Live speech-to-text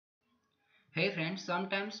Hey friends,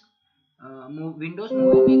 sometimes Windows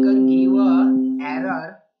Movie Maker give a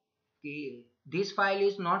error. This file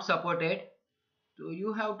is not supported. So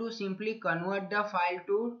you have to simply convert the file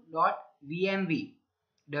to .wmv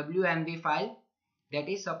WMV file that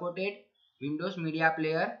is supported Windows Media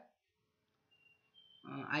Player.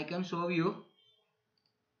 I can show you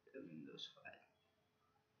the Windows file.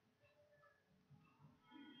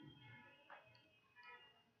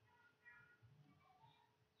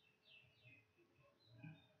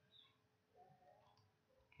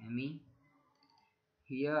 Me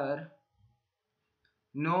here,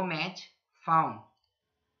 no match found.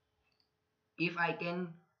 If I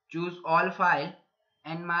can choose all file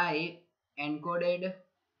and my encoded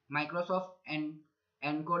Microsoft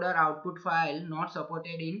encoder output file not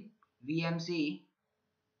supported in VMC,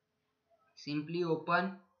 simply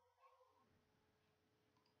open,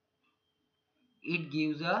 it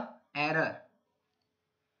gives a error.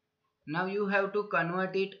 Now you have to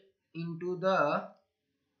convert it into the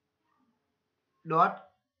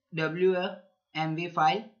 .wmv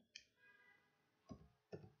file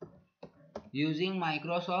using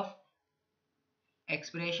Microsoft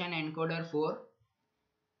expression encoder 4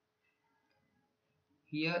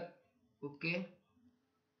 here. Okay,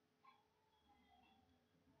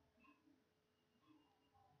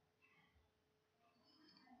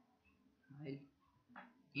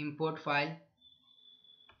 import file.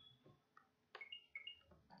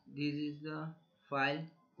 This is the file.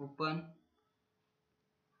 Open.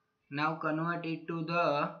 Now convert it to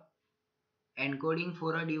the encoding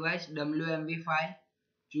for a device WMV file.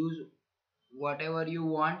 Choose whatever you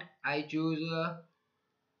want. I choose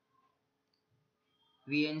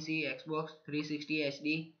VNC Xbox 360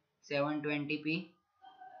 HD 720p.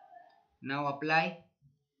 Now apply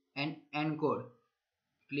and encode.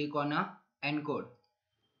 Click on a encode.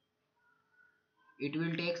 It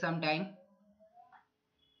will take some time.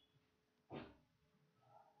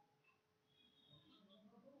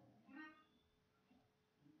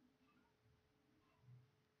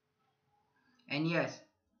 And yes,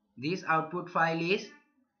 this output file is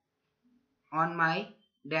on my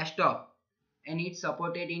desktop and it's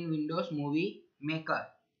supported in Windows Movie Maker.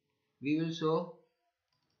 We will show.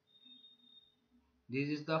 This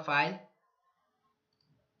is the file.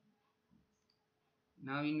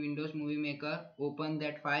 Now in Windows Movie Maker, open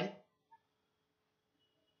that file.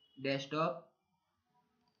 Desktop,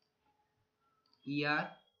 ER,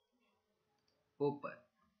 open.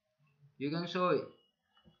 You can show it.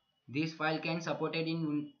 This file can supported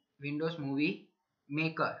in Windows Movie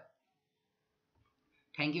Maker.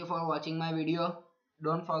 Thank you for watching my video.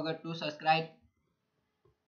 Don't forget to subscribe.